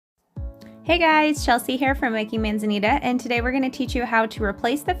Hey guys, Chelsea here from Making Manzanita, and today we're going to teach you how to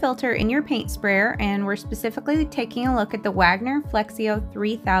replace the filter in your paint sprayer, and we're specifically taking a look at the Wagner FLEXiO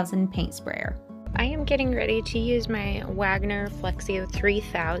 3000 paint sprayer. I am getting ready to use my Wagner FLEXiO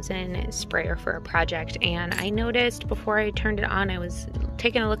 3000 sprayer for a project, and I noticed before I turned it on, I was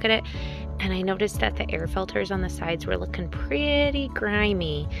taking a look at it, and I noticed that the air filters on the sides were looking pretty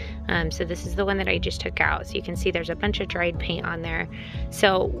grimy. So this is the one that I just took out. So you can see there's a bunch of dried paint on there.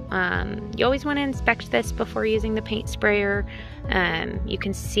 So you always want to inspect this before using the paint sprayer. You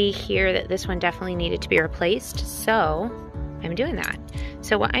can see here that this one definitely needed to be replaced. So I'm doing that.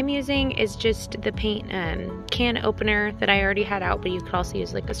 So what I'm using is just the paint can opener that I already had out, but you could also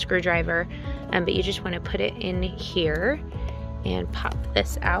use like a screwdriver. But you just want to put it in here and pop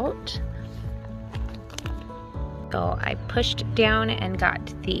this out. So I pushed down and got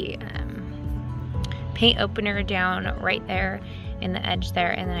the paint opener down right there in the edge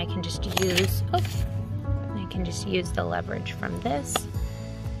there, and then I can just use, the leverage from this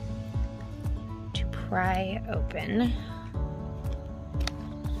to pry open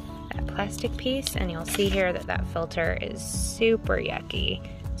that plastic piece, and you'll see here that that filter is super yucky.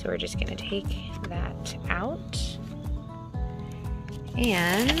 So we're just gonna take that out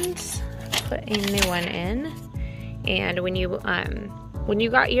and put a new one in. And when you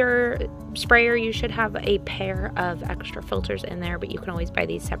got your sprayer, you should have a pair of extra filters in there, but you can always buy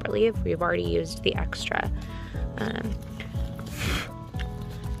these separately if we've already used the extra.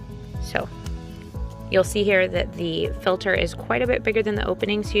 So you'll see here that the filter is quite a bit bigger than the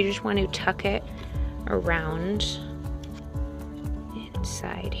opening, so you just want to tuck it around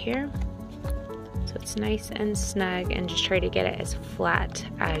inside here so it's nice and snug, and just try to get it as flat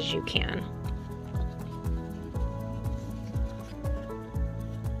as you can.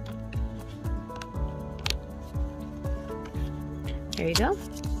 There you go.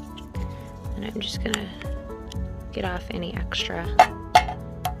 And I'm just gonna get off any extra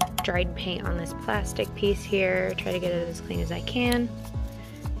dried paint on this plastic piece here. Try to get it as clean as I can.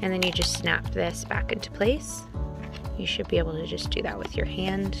 And then you just snap this back into place. You should be able to just do that with your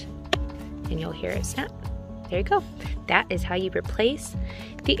hand and you'll hear it snap. There you go. That is how you replace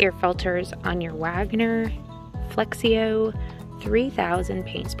the air filters on your Wagner FLEXiO 3000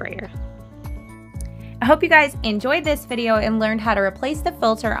 paint sprayer. I hope you guys enjoyed this video and learned how to replace the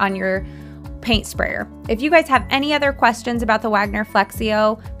filter on your paint sprayer. If you guys have any other questions about the Wagner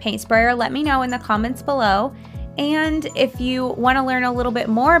FLEXiO paint sprayer, let me know in the comments below. And if you want to learn a little bit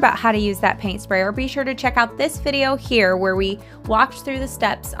more about how to use that paint sprayer, be sure to check out this video here where we walked through the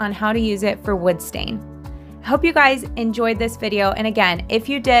steps on how to use it for wood stain. I hope you guys enjoyed this video, and again, if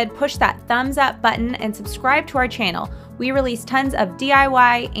you did, push that thumbs up button and subscribe to our channel. We release tons of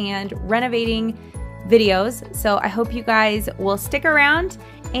DIY and renovating videos, so I hope you guys will stick around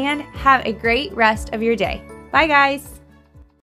and have a great rest of your day. Bye guys!